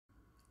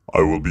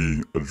I will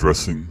be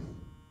addressing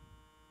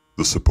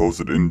the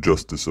supposed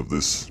injustice of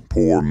this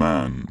poor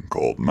man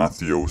called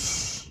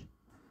Mattheos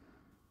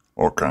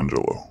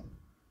Arcangelo.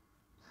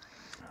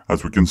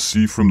 As we can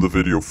see from the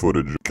video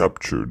footage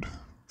captured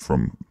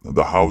from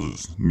the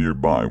houses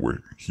nearby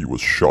where he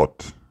was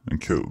shot and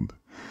killed,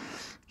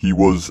 he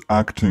was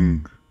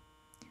acting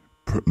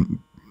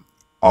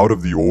out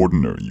of the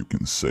ordinary, you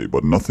can say,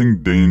 but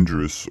nothing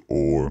dangerous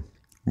or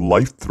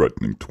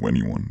life-threatening to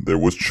anyone. There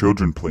was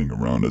children playing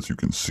around, as you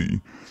can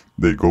see.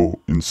 They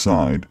go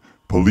inside,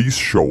 police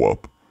show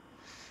up,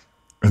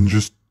 and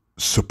just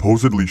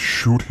supposedly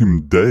shoot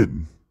him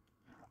dead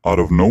out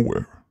of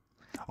nowhere.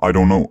 I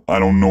don't know. I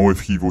don't know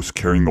if he was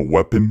carrying a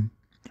weapon.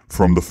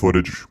 From the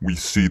footage, we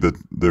see that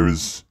there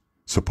is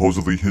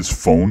supposedly his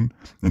phone,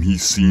 and he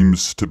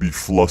seems to be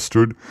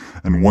flustered.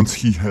 And once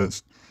he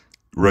has,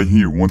 right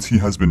here, once he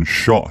has been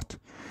shot,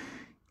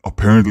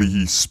 apparently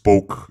he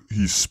spoke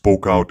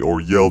out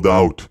or yelled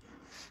out,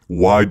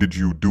 "Why did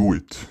you do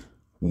it?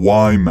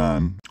 Why,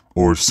 man?"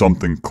 Or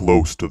something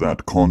close to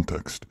that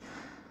context.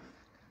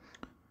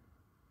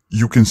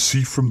 You can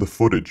see from the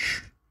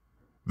footage,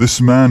 this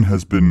man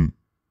has been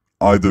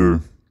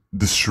either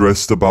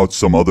distressed about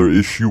some other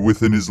issue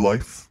within his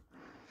life,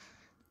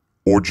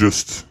 or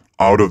just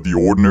out of the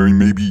ordinary,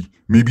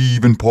 maybe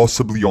even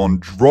possibly on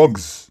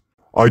drugs.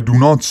 I do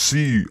not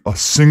see a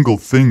single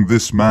thing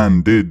this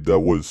man did that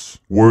was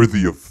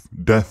worthy of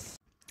death.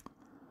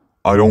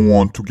 I don't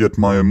want to get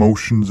my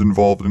emotions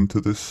involved into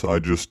this. I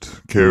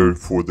just care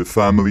for the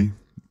family.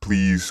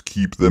 Please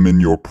keep them in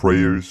your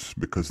prayers,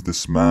 because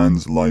this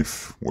man's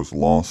life was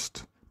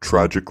lost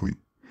tragically.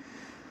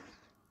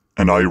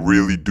 And I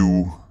really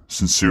do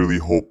sincerely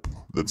hope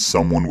that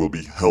someone will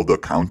be held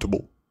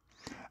accountable.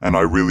 And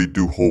I really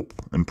do hope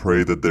and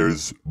pray that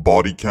there's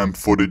body cam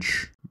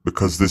footage,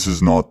 because this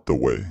is not the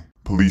way.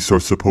 Police are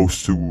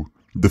supposed to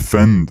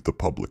defend the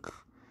public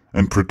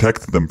and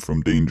protect them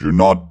from danger,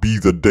 not be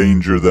the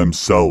danger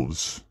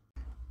themselves.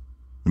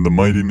 In the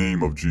mighty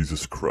name of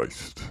Jesus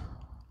Christ,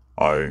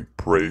 I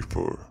pray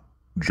for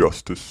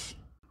justice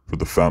for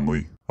the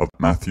family of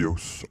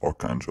Mattheos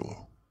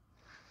Arcangelo.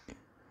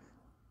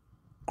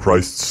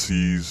 Christ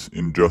sees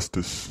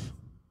injustice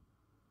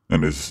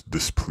and is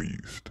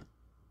displeased.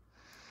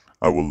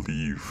 I will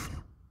leave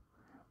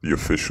the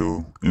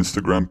official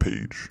Instagram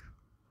page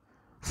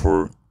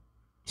for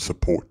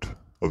support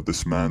of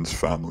this man's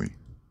family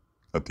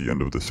at the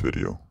end of this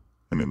video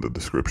and in the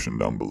description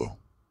down below.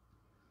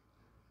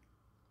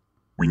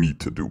 We need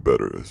to do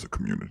better as a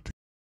community.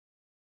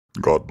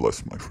 God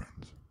bless, my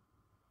friends.